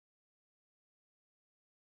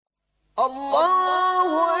الله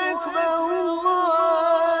أكبر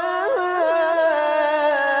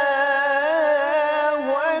الله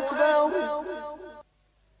أكبر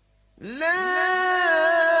لا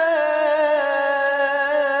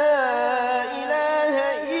إله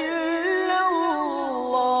إلا الله.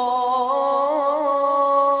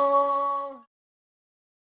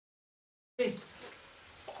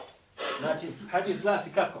 Znači, hadis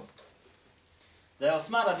glasi kako? Da je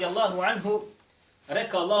Osman radijallahu anhu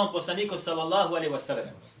rekao Allahom poslaniku sallallahu alaihi wa sallam: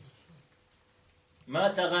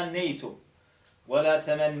 Ma tagannejtu, wala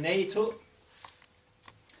tamannejtu,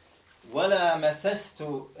 wala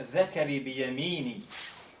masastu zekari bi jemini,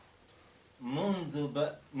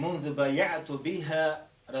 mundu baja'tu biha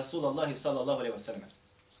Rasulallahi sallallahu alaihi wa sallam.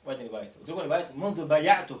 Vajdeni vajte. U drugom vajte, mundu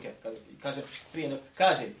baja'tuke,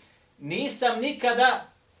 kaže, nisam nikada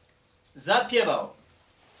zapjevao.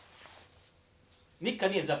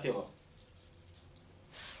 Nikad nije zapjevao.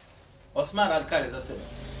 Osman kaže za sebe.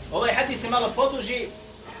 Ovaj hadis je malo poduži.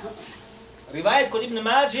 Rivajet kod Ibn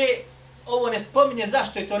Mađe ovo ne spominje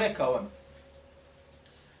zašto je to rekao on.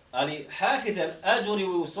 Ali Hafid al-Ađuri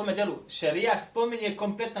u svome delu šerija spominje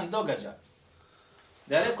kompletan događaj.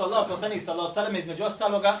 Da je rekao Allah poslanik sallallahu alejhi ve sellem između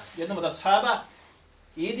ostaloga jednom od ashaba: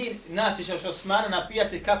 idi, naći ćeš Osmana na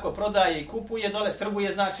pijaci kako prodaje i kupuje dole,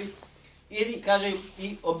 trguje znači. Idi, kaže,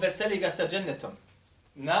 i obveseli ga sa džennetom.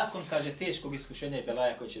 Nakon, kaže, teškog iskušenja i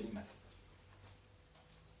belaja koji će imati.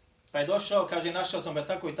 Pa je došao, kaže, našao sam ga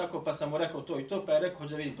tako i tako, pa sam mu rekao to i to, pa je rekao,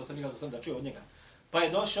 hoće vidim, poslanik sam da čuo od njega. Pa je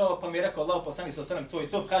došao, pa mi je rekao, Allah poslanik sam to i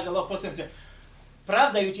to, kaže Allah poslanik,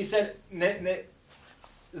 pravdajući se,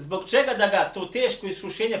 zbog čega da ga to teško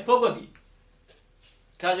iskušenje pogodi.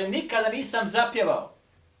 Kaže, nikada nisam zapjevao.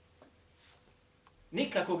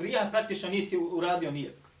 Nikakvog grija praktično niti uradio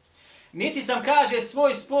nije. Niti sam, kaže,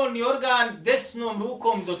 svoj spolni organ desnom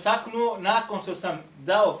rukom dotaknuo nakon što sam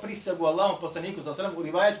dao prisegu Allahom poslaniku sallallahu alejhi ve sellem u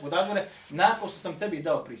rivajetu kod Ažure, nakon što sam tebi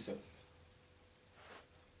dao prisegu.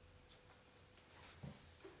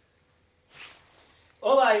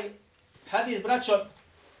 Ovaj hadis, braćo,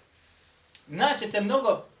 naćete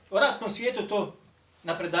mnogo u arapskom svijetu to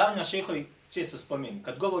na predavanjima šejhovi često spomenu.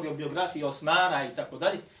 Kad govori o biografiji Osmana i tako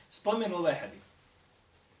dalje, spomenu ovaj hadis.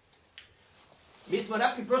 Mi smo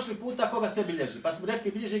rekli prošli puta koga se bilježi, pa smo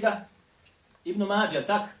rekli bilježi ga Ibn Mađe,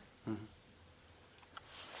 tak?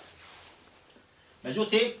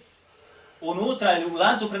 Međutim, unutra ili u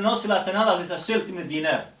lancu prenosilaca nalazi sa Šilt ibn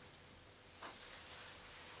Dinar.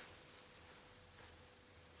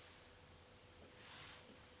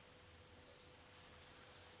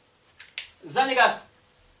 Za njega,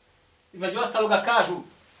 između ostaloga, kažu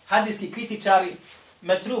hadijski kritičari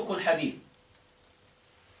metrukul hadith.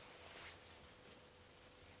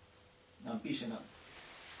 Nam piše na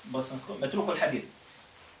bosanskom, metrukul hadith.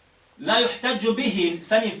 La yuhtađu bihi,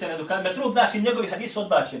 sa njim se ne dokazuje. Metruk znači njegovi hadisi su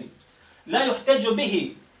odbačeni. La yuhtađu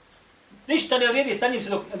bihi, ništa ne vrijedi, sa njim se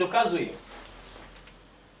ne dokazuje.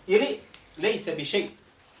 Ili, lejse bi šej.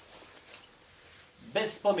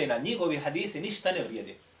 Bez spomena, njegovi hadisi ništa ne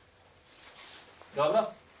vrijedi.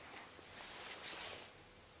 Dobro?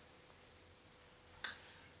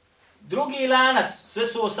 Drugi lanac, sve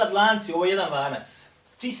su ovo sad lanci, ovo je jedan lanac.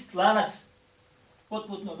 Čist lanac,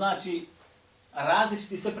 potpuno znači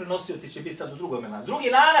različiti sve prenosioci će biti sad u drugom lancu. Drugi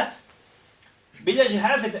lanac, bilježi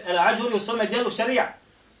Hafid al-Ađuri u svome dijelu šarija.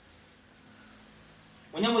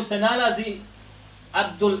 U njemu se nalazi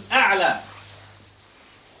Abdul A'la.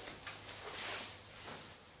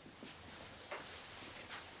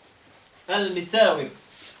 Al-Misawir.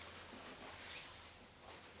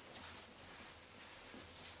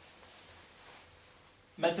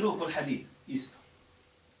 Metrukul hadith, isto.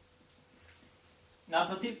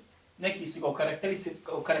 Naprotiv, neki su ga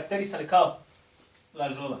okarakterisali kao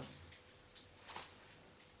lažova.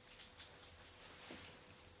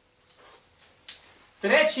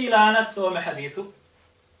 Treći lanac u ovome hadithu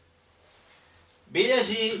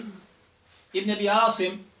bilježi Ibn Abi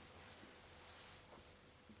Asim.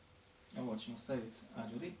 Ovo ćemo staviti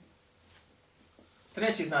Ađuri.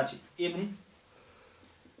 Treći znači Ibn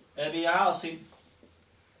Abi Asim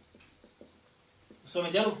u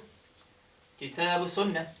svome djelu Kitabu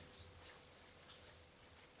Sunne.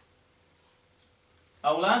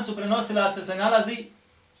 A u lancu prenosilaca se nalazi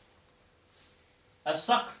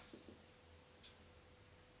As-Sakr.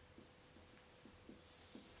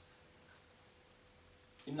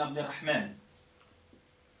 Ibn Abdirrahman.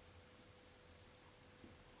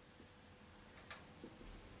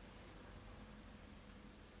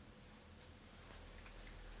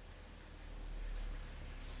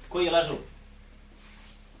 Koji je lažu?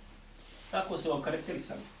 Tako se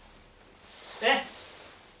okarakterisali.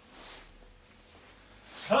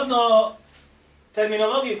 Shodno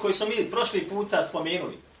terminologiju koju smo mi prošli puta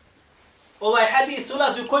spomenuli, ovaj hadith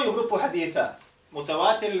ulazi u koju grupu haditha?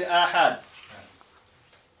 Mutawatir ili ahad?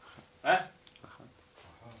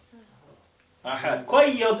 Ahad.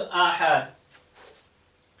 Koji je od ahad?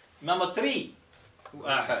 Imamo 3 u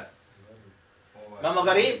ahad. Imamo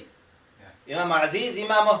garib, imamo aziz,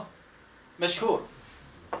 imamo mešhur.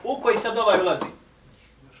 U koji sad ovaj ulazi?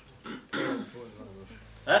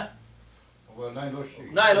 Ovo je najlošiji.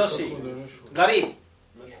 Najlošiji. Garib.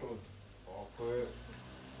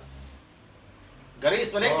 Garib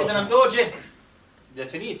smo rekli da nam dođe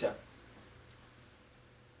definicija.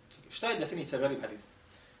 Šta je definicija garib hadith?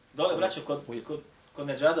 Dole, braćo, kod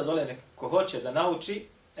Neđada, dole ko hoće da nauči,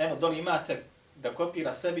 eno, dole imate da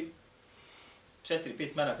kopira sebi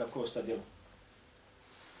 4-5 maraka košta djelo.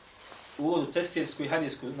 U uvodu tefsirsku i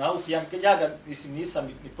hadijsku nauku, ja ga nisam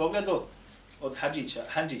ni pogledao od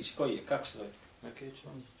Handžić, koji je, kako se zove?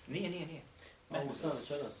 Nije. Ovo sad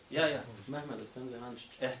večeras. Ja. Mehmed Efendi Handžić.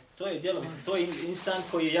 To je djelo, mislim, to je insan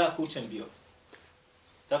koji je jako učen bio.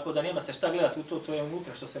 Tako da nema se šta gledati u to je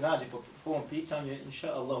unutra što se nađe po ovom pitanju,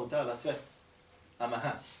 inša Allahu ta'ala sve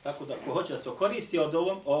amaha. Tako da ko hoće da se koristi od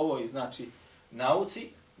ovoj, znači, nauci,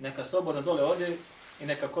 neka slobodno dole ode i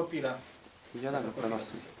neka kopira. Jedan ga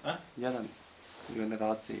prenosi. Jedan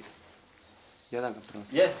generaciji. Jedan ga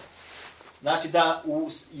prenosi. Jest. Znači da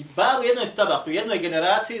bar u jednoj tabaku, u jednoj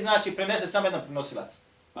generaciji, znači prenese samo jedan prenosilac.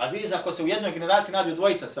 Aziz ako se u jednoj generaciji nađu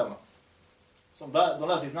dvojica samo.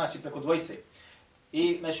 Dolazi znači preko dvojice.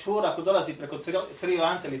 I mešhur ako dolazi preko 3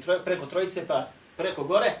 lance ili preko trojice pa preko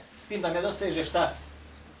gore, s tim da ne doseže šta?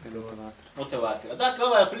 Mutavatira. Dakle,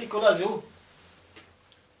 ovaj otprilike ulazi u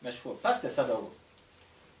mešhur. Pazite sada ovo.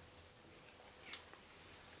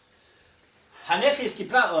 Hanefijski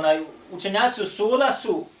učenjaci usula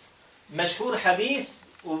su mešhur hadith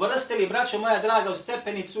uvrstili, braćo moja draga, u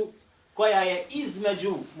stepenicu koja je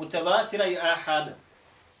između mutavatira i ahada.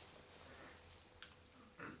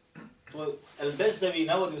 To El-Bezdavi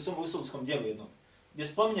navodi u svom usulskom dijelu jednom, gdje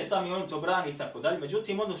spominje tam i on to brani i tako dalje.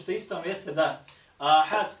 Međutim, ono što je ispravno jeste da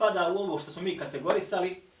ahad spada u ovo što smo mi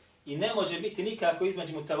kategorisali i ne može biti nikako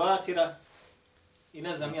između mutavatira i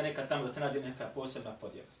ne znam ja neka tamo da se nađe neka posebna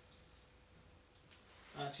podjela.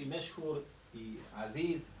 Znači, mešhur i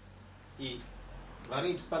aziz i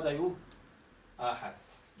garib spadaju u ahad.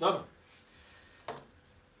 Dobro.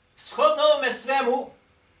 Shodno ovome svemu,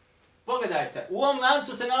 pogledajte, u ovom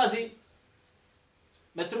lancu se nalazi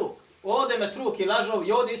metruk. Ovdje metruk i lažov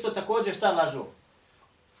i ovdje isto također šta lažov.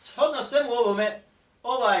 Shodno svemu ovome,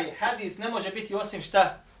 ovaj hadis ne može biti osim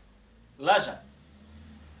šta? Lažan.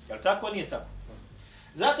 Jel tako? Nije tako.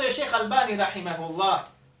 Zato je šejh Albani, rahimahullah,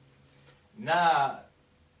 na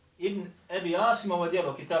Ibn Ebi Asimovo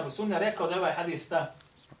djelo Kitabu Sunne rekao da je ovaj hadis šta?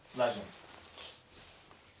 Lažan.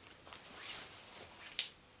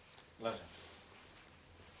 Lažan.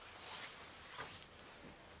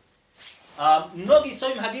 A mnogi s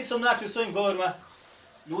ovim hadisom, znači u svojim govorima,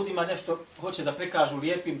 ljudima nešto hoće da prekažu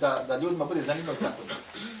lijepim, da ljudima bude zanimljivo tako da.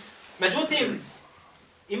 Međutim,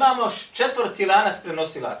 imamo 4. lanac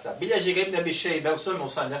prenosilaca. Bilježi ga Ibn Abi Šejbe u svojom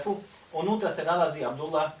Musannefu. Unutra se nalazi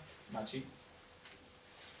Abdullah, znači,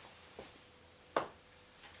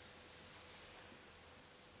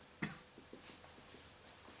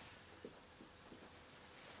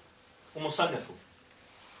 u Musannefu.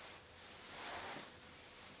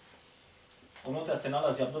 Unutra se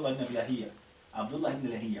nalazi Abdullah ibn Lahija. Abdullah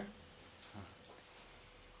ibn Lahija.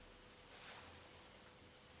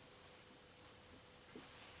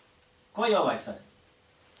 Ko je ovaj sad?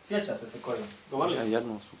 Sjećate se ko je? Govorili ste?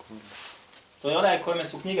 Jednom su govorili. To je onaj kojeme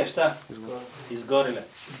su knjige šta? Izgorile.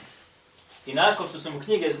 I nakon što su mu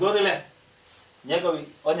knjige izgorile,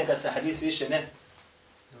 od njega se hadis više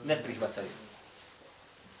ne prihvataju.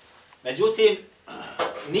 Međutim,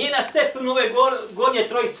 nije na stepenu ove gornje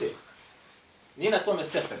trojice. Nije na tome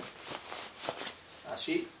stepenu.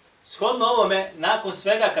 Znači, shodno ovome, nakon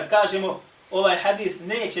svega, kad kažemo ovaj hadis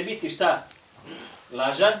neće biti šta?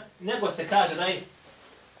 Lažan, nego se kaže da je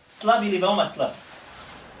slab ili veoma slab.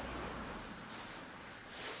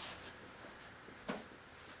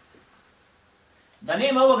 Da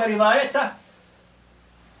nema ovoga rivajeta,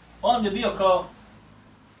 on bi bio kao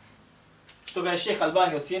što ga je šejh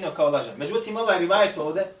Albani ocijenio kao lažan. Međutim, ovaj rivajet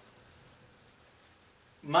ovdje,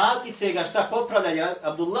 malkice ga šta popravlja, jer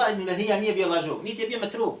Abdullah ibn Lahija nije bio lažov, niti je bio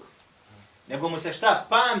metruk. Nego mu se šta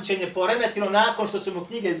pamćenje poremetilo nakon što su mu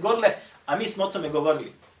knjige izgorile, a mi smo o tome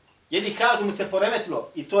govorili. Jedni kažu mu se poremetilo,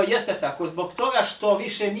 i to jeste tako, zbog toga što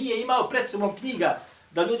više nije imao pred sobom knjiga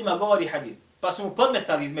da ljudima govori hadis. Pa su mu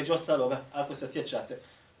podmetali između ostaloga, ako se sjećate,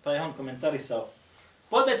 pa je on komentarisao.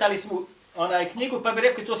 Podmetali su mu knjigu, pa bi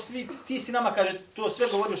rekli to svi, ti si nama, kaže, to sve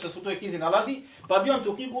govorio što se u toj knjizi nalazi, pa bi on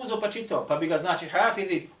tu knjigu uzeo pa čitao, pa bi ga, znači,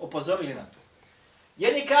 hafidi opozorili na to.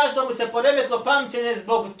 Jedni kažu da mu se poremetilo pamćenje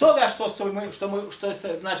zbog toga što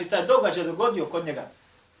se, znači, taj događaj dogodio kod njega.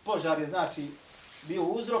 Požar je, znači, bio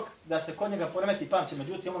uzrok da se kod njega poremeti pamćenje.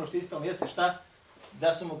 Međutim, ono što je ispravno jeste šta?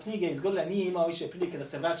 Da su mu knjige izgodile, nije imao više prilike da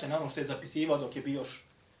se vraća na ono što je zapisivao dok je bio još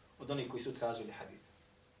od onih koji su tražili hadith.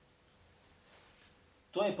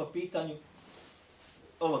 To je po pitanju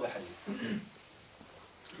ovoga haditha.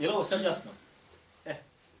 Je li ovo sad jasno?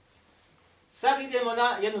 Sad idemo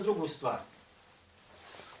na jednu drugu stvar.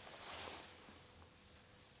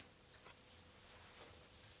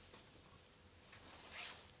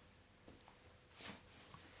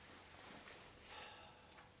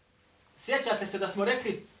 Sjećate se da smo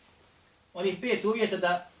rekli onih 5 uvjeta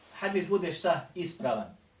da hadis bude šta?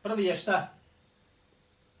 Ispravan. Prvi je šta?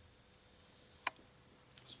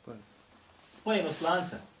 Spojenost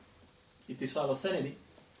lanca. I ti slavo senedi.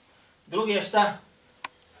 Drugi je šta?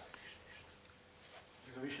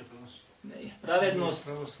 Ne, pravednost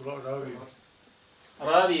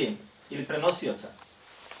ravije ili prenosioca.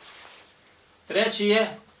 Treći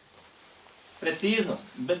je preciznost.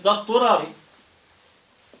 Doktorali.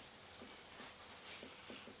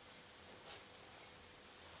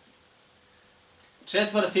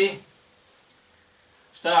 Četvrti,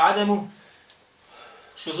 šta ademu,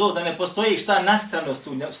 šuzul, da ne postoji šta nastranost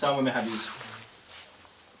u samom hadisu.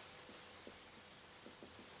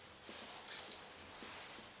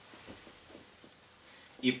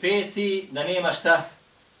 I peti, da nema šta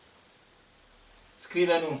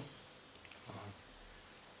skrivenu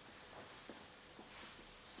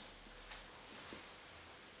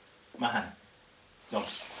mahana. Dobro.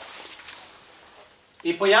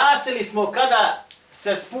 I pojasnili smo kada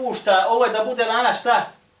se spušta, ovo je da bude lanac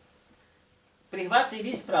šta? Prihvatljiv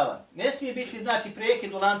ispravan. Ne smije biti, znači,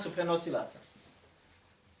 prekid u lancu prenosilaca.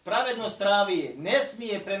 Pravednost ravije. Ne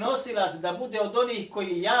smije prenosilac da bude od onih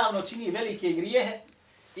koji javno čini velike grijehe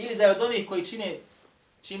ili da je od onih koji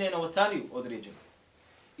čine novotariju određenu.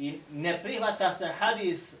 I ne prihvata se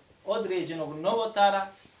hadis određenog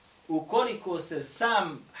novotara ukoliko se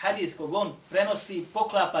sam hadis kog on prenosi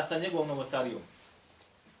poklapa sa njegovom novotarijom.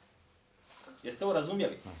 Jeste ovo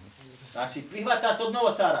razumjeli? Znači, prihvata se od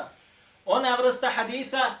novotara. Ona vrsta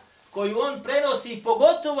haditha koju on prenosi,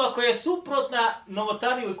 pogotovo ako je suprotna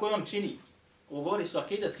novotariju koju on čini. Ovo govori su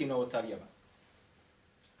akideskim novotarijama.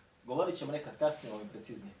 Govorit ćemo nekad kasnije ovim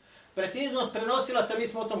preciznije. Preciznost prenosilaca, mi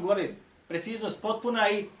smo o tom govorili. Preciznost potpuna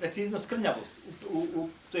i preciznost krnjavost. U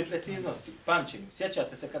toj preciznosti, pamćenju.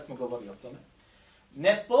 Sjećate se kad smo govorili o tome.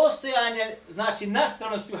 Nepostojanje, znači,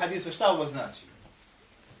 nastranosti u hadisu. Šta ovo znači?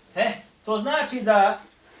 To znači da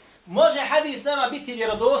može hadis nama biti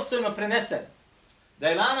vjerodostojno prenesen. Da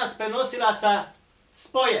je lanac prenosilaca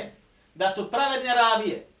spojen. Da su pravedne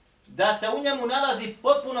ravije. Da se u njemu nalazi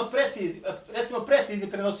potpuno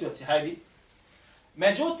precizni prenosioci. Hajdi.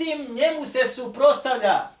 Međutim, njemu se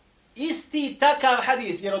suprotstavlja isti takav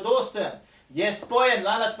hadis, vjerodostojan, gdje je spojen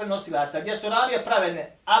lanac prenosilaca, gdje su ravije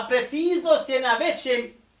pravedne, a preciznost je na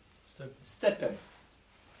većem stepenu.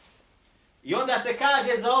 I onda se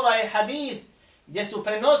kaže za ovaj hadis gdje su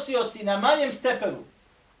prenosioci na manjem stepenu,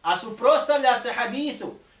 a suprotstavlja se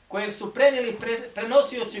hadisu kojeg su prenijeli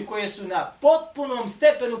prenosioci koji su na potpunom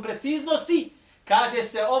stepenu preciznosti, kaže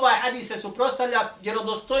se ovaj hadis se suprotstavlja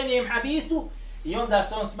vjerodostojnijem hadisu i onda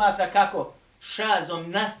se on smatra kako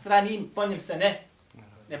šazom nastranim, po njem se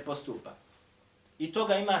ne postupa. I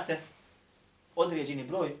toga imate određeni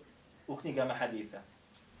broj u knjigama haditha.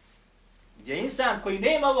 Gdje insan koji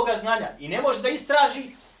nema ovoga znanja i ne može da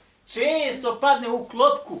istraži, često padne u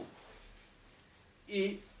klopku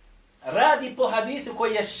i radi po hadithu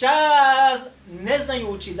koji je šaz, ne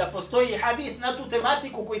znajući da postoji hadith na tu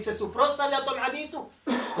tematiku koji se suprotstavlja tom hadithu,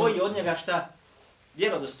 koji je od njega šta?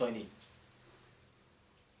 Vjerodostojniji.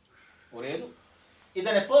 U redu. I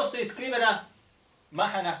da ne postoji skrivena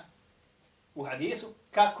mahana u hadisu,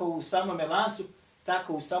 kako u samome lancu,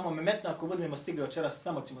 tako u samome metnu. Ako budemo stigli večeras,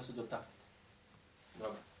 samo ćemo se dotaknuti.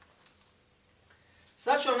 Dobro.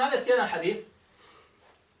 Sad ću vam navesti jedan hadith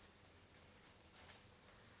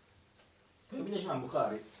koji bilježi Imam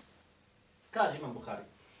Buhari. Kaže Imam Buhari.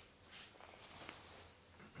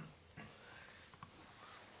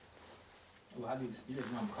 Ovo hadith bilježi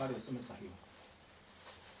Imam Buhari u svome sahihu.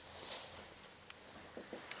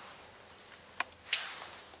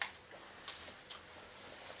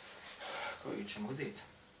 Koji ćemo uzeti.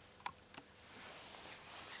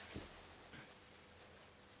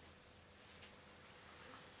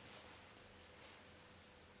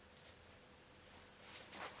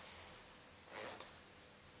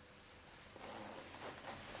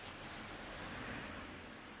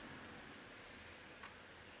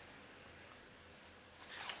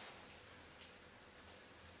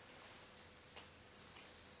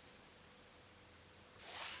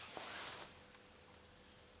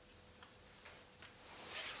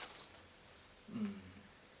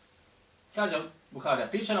 Kaže Buharija,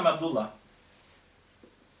 priča nam Abdullah,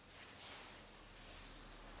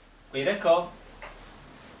 koji je rekao,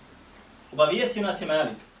 obavijestio nas je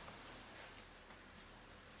Malik.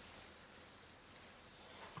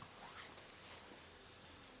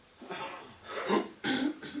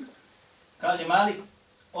 Kaže Malik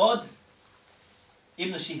od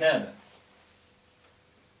Ibn Šihaba.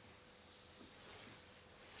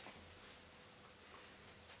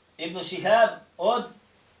 Ibn Šihab od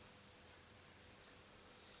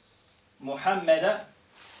Muhammeda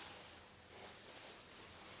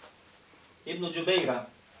Ibn Džubejra.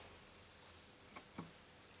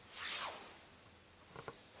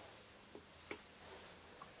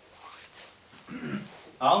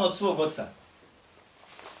 A on od svog oca.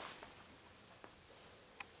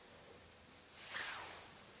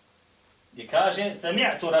 Gdje kaže,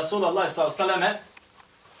 sami'tu Rasulallah s.a.v.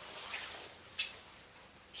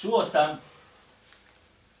 Čuo sam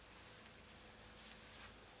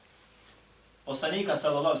poslanika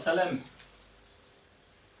sallallahu alejhi ve sellem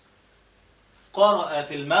qara'a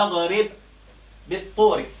fil maghrib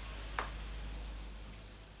bit-tur,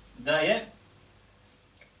 da je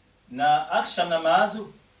na akšam namazu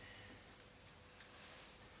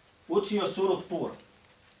učio suru Tur.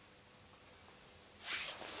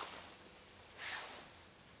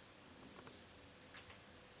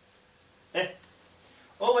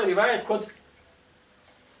 Ovo je rivajet kod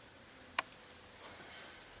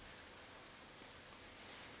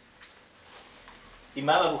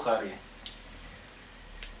imama Buharije.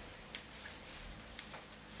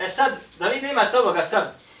 Sad, da vi nemate ovoga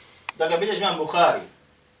sad, da ga bilježi imam Buhari,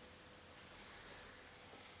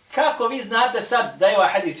 kako vi znate sad da je ovaj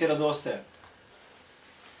hadis vjerodostojan?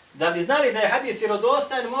 Da bi znali da je hadis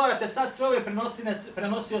vjerodostojan, morate sad sve ove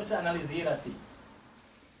prenosioce analizirati.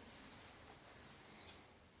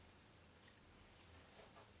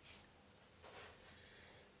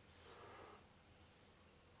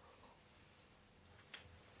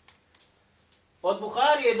 Od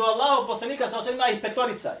Buharije do Allahov poslanika sa osam ima ih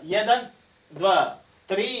petorica. 1, 2,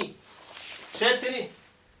 3, 4,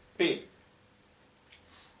 5.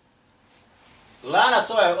 Lanac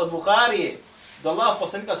ovaj od Buharije do Allahov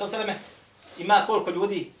poslanika sa osam ima koliko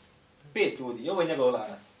ljudi? 5 ljudi. I ovo je njegov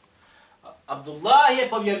lanac. Abdullah je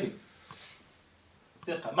povjerljiv.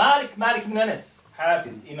 Malik ibn Anas,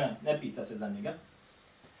 hafid, imam, ne pita se za njega.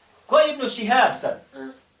 Ko je Ibn Šihab sad?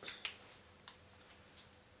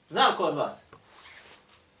 Zna li ko od vas?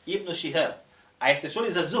 Ibn Šihab. A jeste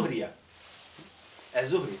čuli za Zuhrija?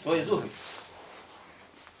 Zuhri, to je Zuhri.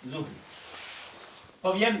 Zuhri.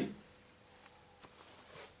 Povjerljiv.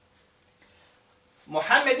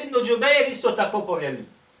 Muhammed ibn Džubeir isto tako povjerljiv.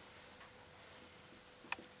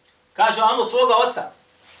 Kaže on od svoga oca.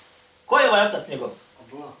 Ko je ovaj otac njegov?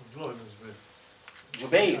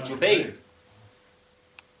 Džubeir.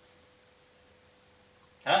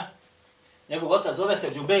 Ha? Njegov otac zove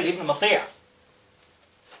se Džubeir ibn Matija.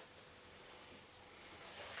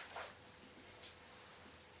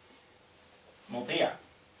 Mutija.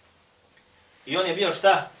 I on je bio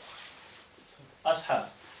šta? Ashab.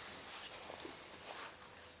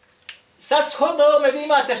 Sad shodno ovome vi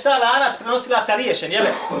imate šta lanac prenosilaca riješen, jel?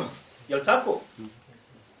 Jel tako?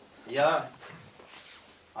 Ja.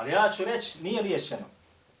 Ali ja ću reći, nije riješeno.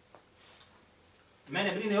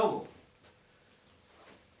 Mene brine ovo.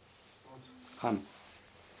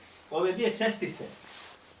 Ove dvije čestice.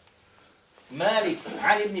 Malik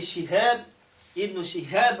an ibn Šihab, ibn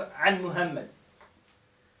Šihab an Muhammed.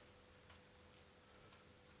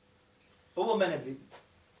 Ovo mene brine.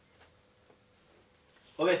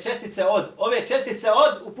 Ove čestice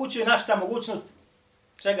od upućuju na šta mogućnost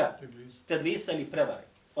čega? Tedlisa ili prevare.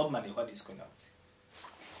 Obmane u hadijskoj nauci.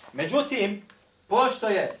 Međutim, pošto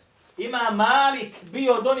je Imam Malik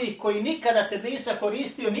bio od onih koji nikada tedlisa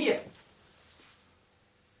koristio, nije.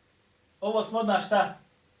 Ovo smo odmah šta?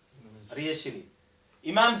 Riješili.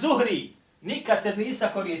 Imam Zuhri nikad tedlisa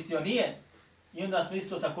koristio, nije. I onda smo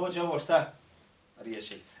isto također ovo šta?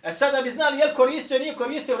 Riješili. Sad da bi znali je li koristio, nije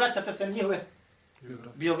koristio, vraćate se na njihove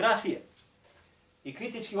biografije. I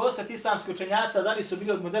kritički osvet islamskih učenjaca, da li su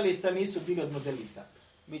bili od modelisa, nisu bili od modelisa.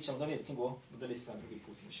 Mi ćemo donijeti knjigu o modelisa drugi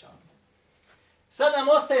put, inšallah. Sad nam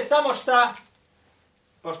ostaje samo šta,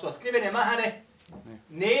 pošto skrivene mahane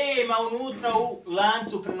nema unutra u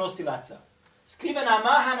lancu prenosilaca. Skrivena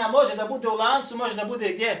mahana može da bude u lancu, može da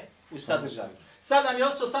bude gdje? U sadržaju. Sad nam je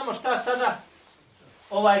ostao samo šta sada?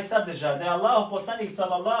 Ovaj sadržaj, da je Allah poslanik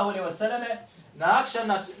sallallahu alejhi ve selleme na akšam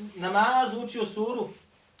namazu učio suru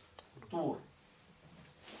Tur.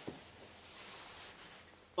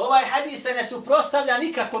 Ovaj hadis se ne suprotstavlja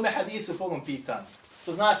nikakome hadisu po ovom pitanju.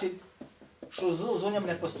 To znači, šuzuz u njemu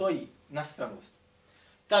ne postoji. nastranost.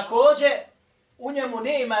 Također, u njemu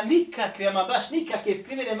nema nikakve, ama baš nikakve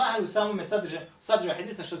skrivene mahane u samome sadržaju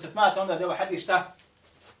hadisa, što se smatra onda da je ovaj hadis šta?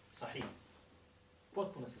 Sahih.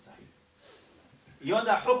 Potpuno se sahih. I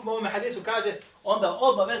onda hukm u ovome hadisu kaže onda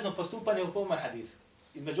obavezno postupanje u ovome hadisu.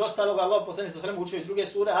 Između ostalog, Allah poslanik sallallahu alejhi ve sellem učio i druge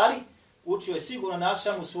sure, ali učio je sigurno na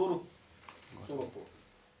akšamu suru Tur.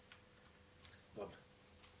 Dobro.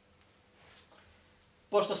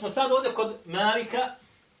 Pošto smo sad ovdje kod Malika,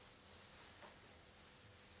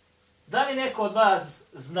 da li neko od vas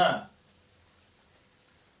zna,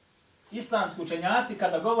 islamski učenjaci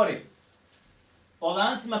kada govori o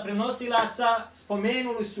lancima prenosilaca,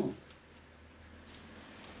 spomenuli su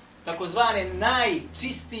takozvane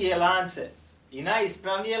najčistije lance i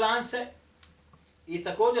najispravnije lance i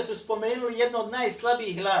također su spomenuli jedno od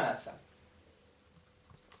najslabijih lanaca.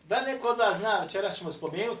 Da neko od vas zna, večeras ćemo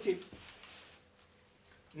spomenuti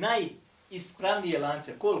najispravnije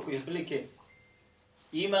lance, koliko ih otprilike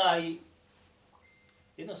ima i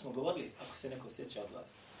jedno smo govorili, ako se neko sjeća od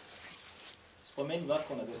vas. Spomeni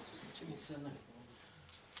ovako na desu smo.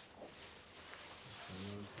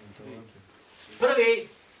 Prvi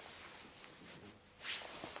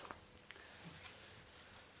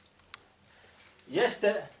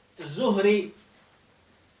jeste Zuhri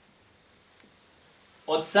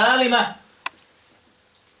od Salima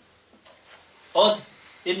od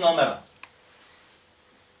Ibn Omara.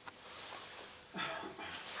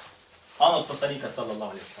 On od poslanika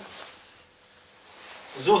sallallahu alejhi ve sellem.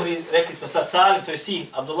 Zuhri, rekli smo sad Salim, to je sin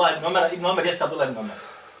Abdullah ibn Omara, Ibn Omar jeste Abdullah ibn Omar.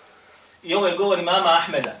 I ovo je govori mama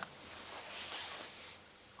Ahmeda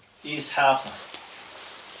i Ishaqa.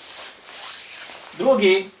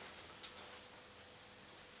 Drugi,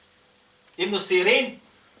 Ibn Sirin,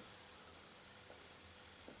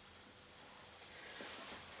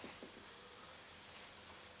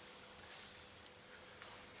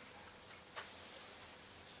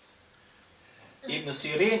 Ibn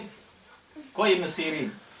Sirin, ko je Ibn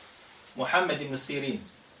Sirin? Muhammed ibn Sirin.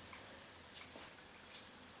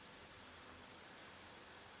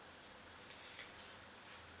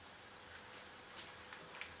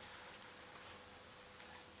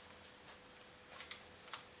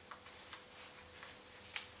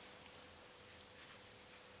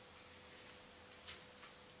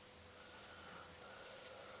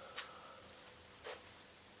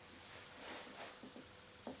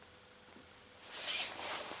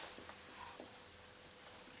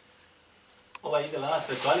 Ovaj ide lanas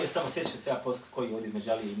preko Alije, samo sjećam se ja post koji ovdje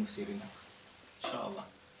među Alije i Ibn Sirina. Inša'Allah.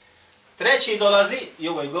 Treći dolazi, i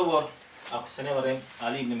ovo je govor, ako se ne varam,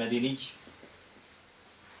 Ali ibn Medinić.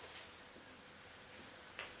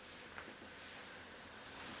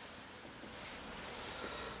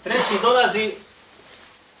 Treći dolazi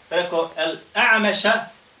preko Al-A'meša,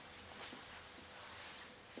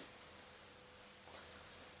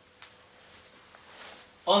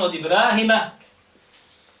 on od Ibrahima,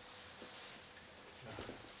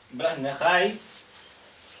 Ibrahim Nehaj,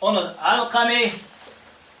 on od Alqame,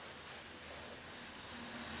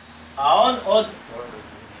 a on od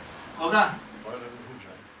koga?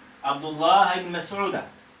 Abdullah ibn Mas'uda.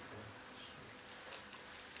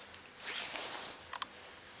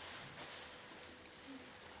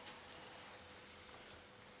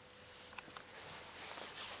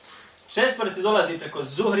 Četvrti dolazi preko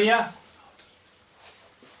Zuhrija,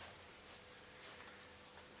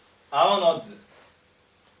 a on od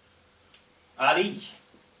Ali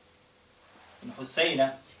ibn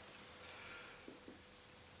Husejna,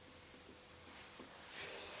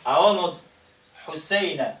 a on od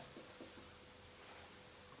Husejna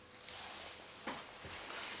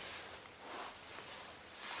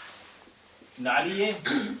ibn Alije,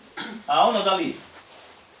 a on od Ali,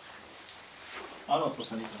 a on od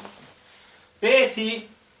poslanika. Peti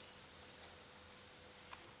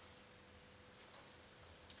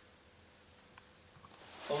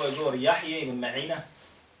ovo je govor Jahije ibn Ma'ina.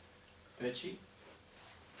 Treći.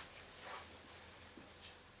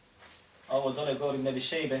 A ovo dole govor ibn Abi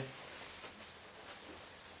Šejbe.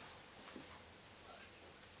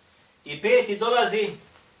 I peti dolazi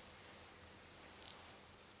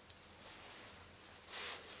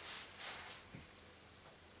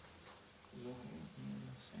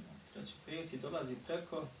peti dolazi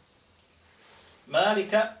preko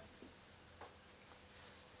Malika,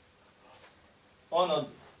 on od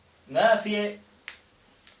Nafije,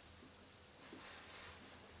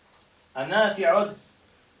 a Nafi od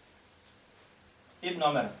Ibn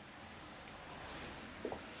Omara.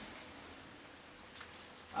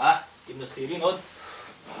 A Ibn Sirin od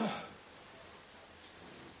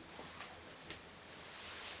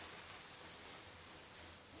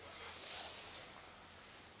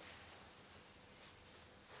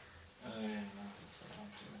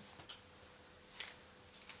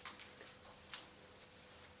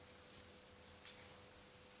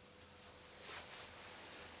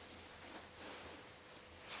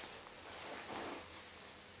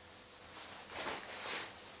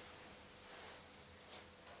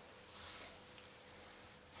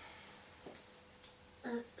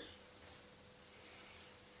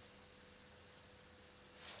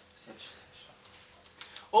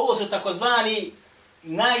Ovo su takozvani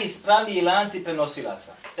najispravniji lanci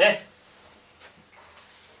prenosilaca.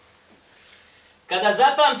 Kada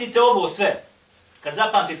zapamtite ovo sve,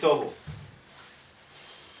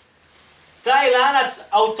 taj lanac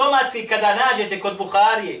automatski kada nađete kod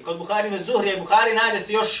Buharije, kod Buharine Zuhrije, Buhari nađe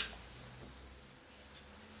se još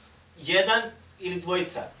jedan ili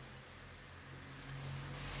dvojica.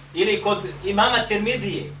 Ili kod imama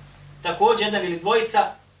Tirmidije, također jedan ili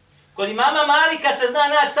dvojica. Kod imama Malika se zna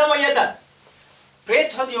naći samo jedan.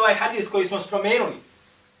 Prethodni ovaj hadis koji smo spomenuli,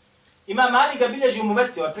 imam Malik ga bilježi u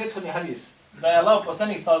Muveti, ovaj prethodni hadis, da je Allah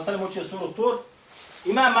poslanik s.a.v. učio suru Tur,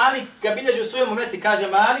 imam Malik ga bilježi u svojom Muveti, kaže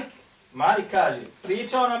Malik kaže,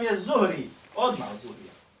 pričao nam je Zuhri, odmah od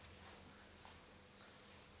Zuhrija.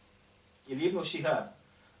 Ili Ibn Šihab.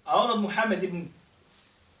 A on od Muhammed ibn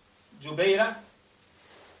Džubeira,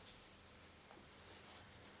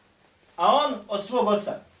 a on od svog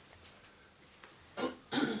oca.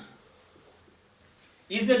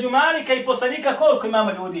 Između Malika i poslanika koliko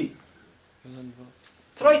imamo ljudi?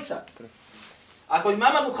 Trojica. A kod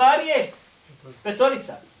imama Buharije,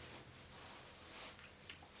 petorica.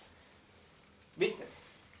 Vidite.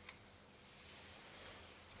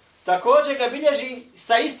 Također ga bilježi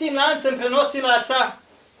sa istim lancem prenosilaca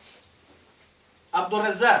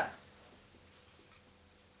Abdurrazak.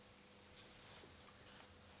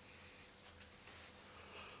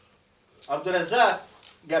 Abdurrazak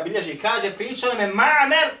ga bilježi, kaže, pričao me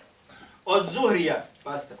Ma'mer od Zuhrija.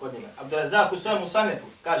 Pazite, kod njega. Abdurrazak u svojemu sanefu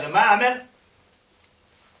kaže Ma'mer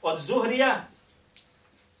od Zuhrija,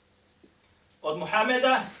 od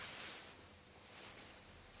Muhameda,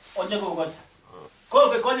 od njegovog oca.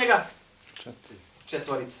 Koliko je kod njega?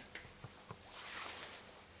 Četvorica.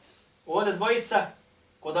 Ovdje dvojica,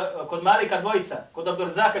 kod Malika dvojica, kod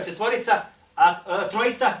Abdurazaka četvorica,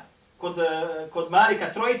 trojica, kod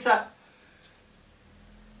Malika trojica,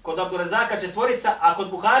 kod Abdurazaka četvorica, a kod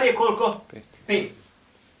Buharije koliko? 5.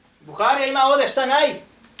 Buharija ima ovdje šta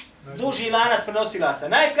najduži lanac prenosilaca.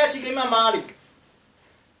 Najkraći ga ima Malik.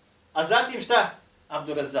 A zatim šta?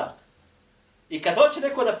 Abdurazak. I kad hoće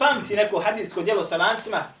neko da pamti neko hadijsko djelo sa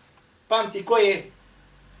lancima, pamti koje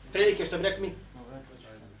prilike što bi rekli mi.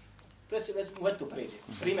 U etu pređe.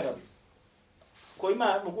 Primjer obi. Ko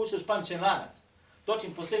ima mogućnost pamćenja lanac.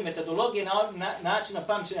 Dočim postoji metodologije načina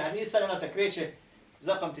pamćenja hadisa i ona se kreće.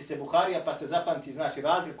 Zapamti se Buharija, pa se zapamti znači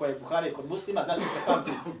razlika koja je Buharija kod muslima, zatim se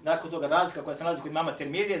pamti nakon toga razlika koja se nalazi kod imama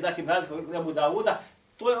Tirmidije, zatim razlika kod Ebu Dauda.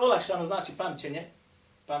 To je olakšano znači pamćenje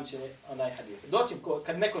onaj hadis. Dočim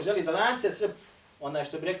kad neko želi da lance sve onaj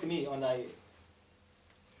što bi rekli mi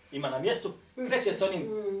ima na mjestu, kreće s onim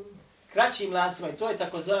kraćim lancima i to je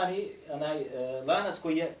takozvani lanac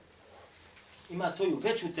koji ima svoju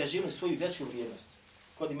veću težinu i svoju veću vrijednost.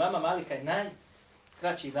 Kod imama Malika je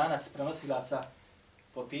najkraći lanac prenosilaca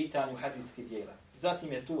po pitanju hadijskih dijela.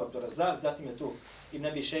 Zatim je tu Abdurazak, zatim je tu Ibn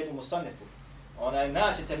Abi Šejbe u Musanefu.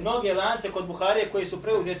 Naćete mnoge lance kod Buharije koji su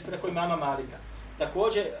preuzeti preko imama Malika.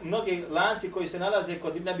 Također, mnogi lanci koji se nalaze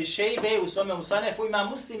kod Ibn Abi Šejbe u svome Musanefu, ima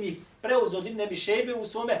Muslim ih preuzeo od Ibn Abi Šejbe u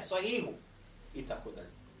svome Sahihu. I tako dalje.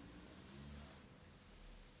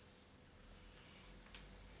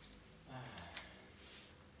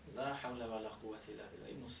 La havla wa la quvvata illa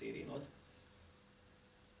billah. Ibn Sirin od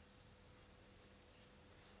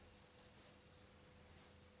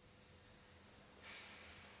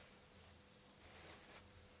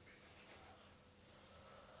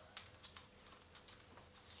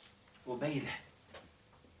Ubejde.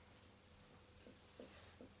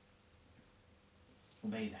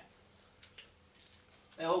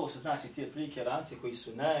 Ovo su znači ti otprilike lanci koji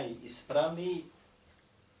su najispravniji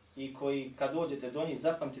i koji kad dođete do njih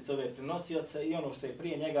zapamtite ove prenosioce i ono što je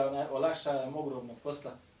prije njega olakšava ogromnog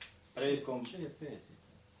posla prilikom.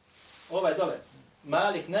 Ovaj dole.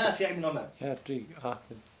 Malik Nafi' ibn Umar.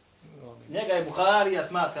 Njega je Buharija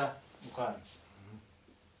smatra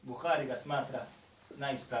Buhari ga smatra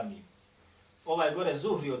najispravnijim. Ovaj gore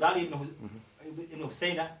Zuhri od Ali ibn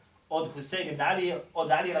Husejna, od Husein ibn Ali,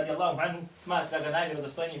 od Ali radijallahu anhu, smatra ga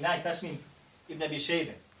najvjerodostojnijim, najtačnijim Ibn Abi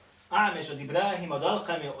Šejbe. Ameš od Ibrahima, od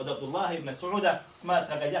Alqame, od Abdullah ibn Su'uda,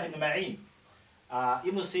 smatra ga Jah ibn Ma'in. A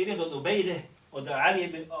Ibn Sirin od Ubejde, od Ali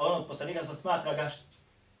ibn, od poslanika sam smatra ga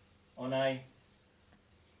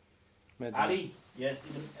Ali, jest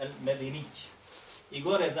ibn al-Medinić. I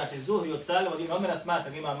gore, znači Zuhri od Salim, od Ibn Omera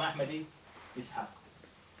smatra ga imam Ahmed i Ishaq.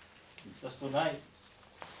 To su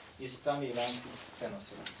najispravniji lanci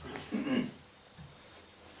prenosilaca.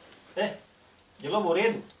 Je li ovo u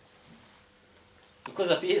redu? Ko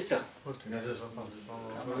zapisao? Ne da sam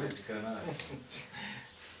politika,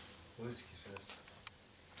 politički šest.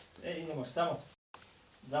 Idemo samo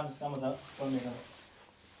da spomenemo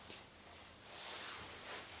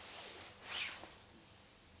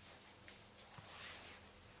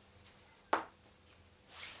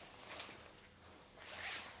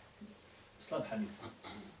Slab hadis.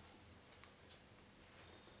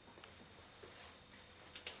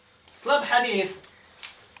 Slab hadis,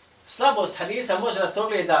 slabost haditha može da se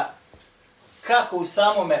ogleda kako u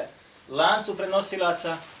samome lancu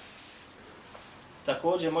prenosilaca,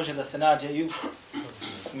 također može da se nađe i u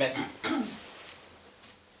metnu.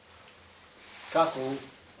 Kako u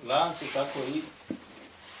lancu, tako i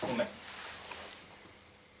u metnu.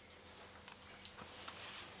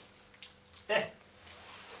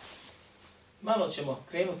 Malo ćemo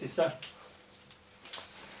krenuti sa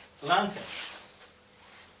lancem.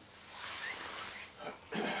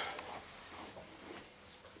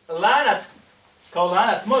 Lanac, kao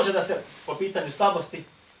lanac, može da se, po pitanju slabosti,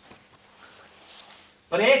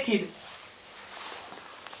 prekid,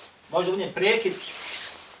 može u njem prekid,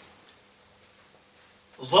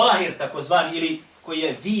 zahir, takozvani, ili koji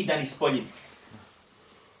je vidan i spoljiv.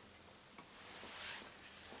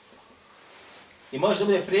 I može da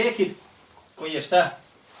bude prekid koji je šta?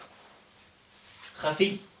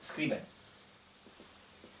 Hafi, skriven.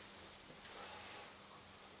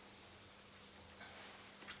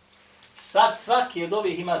 Sad svaki od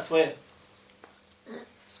ovih ima svoje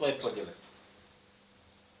podjele.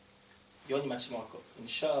 I o njima ćemo,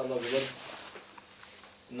 inša Allah, govoriti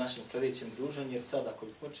u našem sljedećem druženju, jer sad ako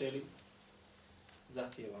bi počeli,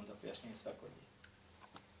 zahtijevam da pojašnjem svako od njih.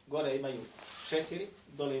 Gore imaju 4,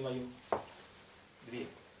 dole imaju 2.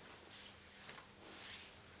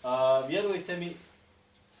 A vjerujte mi,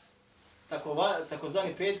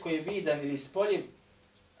 takozvani pred koji je vidan ili spoljiv,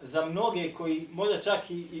 za mnoge koji možda čak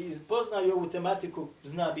i poznaju ovu tematiku,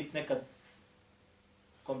 zna biti nekad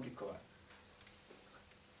komplikovan.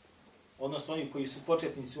 Odnosno oni koji su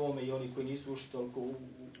početnici u ovome i oni koji nisu ušli toliko u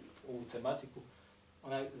ovu tematiku,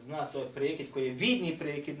 onaj zna se ovaj prekid koji je vidni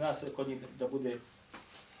prekid, zna se kod njih da bude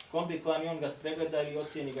komplikovan i on ga pregleda ili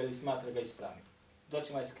ocijeni ga ili smatra ga ispravnim.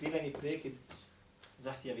 Doći ovaj skriveni prekid,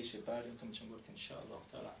 zahtija više pažnje, o tome ćemo govoriti inša Allah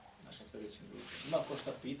u našem sljedećem društvu. Ima ko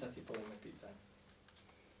šta pitati po ovome pitanju.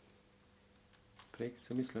 Prekid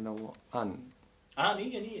se misli na ovo an. A,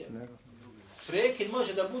 nije. Ne. Prekid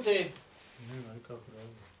može da bude...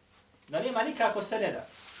 Da nema nikako se ne da.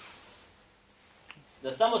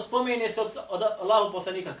 Da samo spomene se od Allahu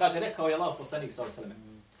poslanika, kaže, rekao je Allahu poslanik sallallahu alejhi ve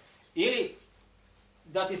sellem. Ili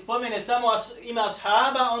da ti spomene samo ima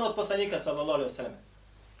ashaba, on od poslanika sallallahu alejhi ve sellem.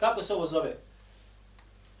 Kako se ovo zove?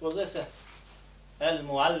 To zove se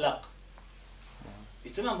al-muallaq.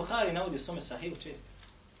 I to imam Buhari navodi u svome sahihu često.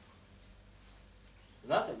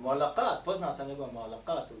 Znate, muallaqat, poznata njegova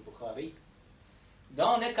muallaqat u Buhari, da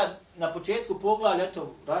on nekad na početku poglavlja,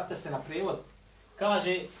 eto, vratite se na prevod,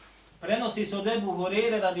 kaže, prenosi se od Ebu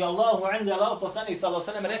Hureyre radijallahu anhu, Allahu poslanik sallallahu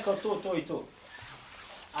alejhi ve sellem rekao to i to.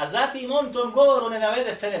 A zatim on tom govoru ne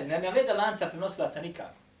navede sened, ne navede lanca prenosilaca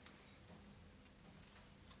nikako.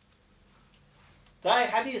 Taj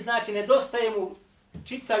hadis, znači, nedostaje mu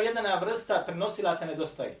čitav jedna vrsta prenosilaca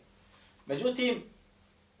nedostaje. Međutim,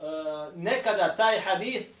 nekada taj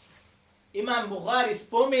hadis Imam Buhari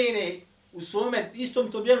spomene u svome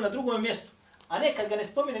istom tom dijelu na drugom mjestu, a nekad ga ne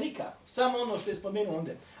spomene nikako, samo ono što je spomenuo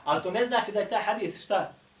onda. Ali to ne znači da je taj hadis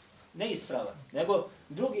šta? Neispravan, nego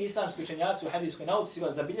drugi islamski učenjaci u hadijskoj nauci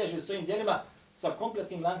ga zabilježili svojim djelima sa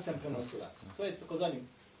kompletnim lancem prenosilaca. To je takozvani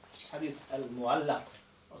hadis al-muallaq,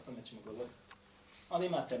 o tome ćemo govoriti. Onda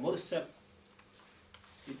imate mursel,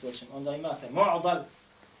 i to ćemo. Onda imate mu'dal,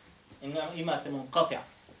 imate munqati'.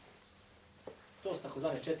 To su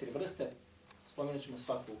takozvane 4 vrste, spomenut ćemo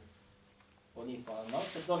svaku od njih.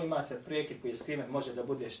 Dole imate prekid koji je skriven, može da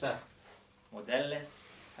bude šta? Mudelles,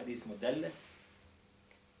 hadis mudelles,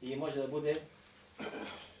 i može da bude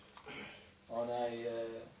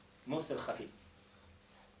mursel hafi.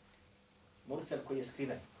 Mursel koji je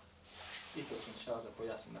skriven. I to ćemo inša Allah da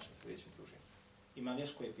pojasnim našem sljedećem druženju. Imam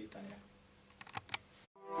još koje pitanje?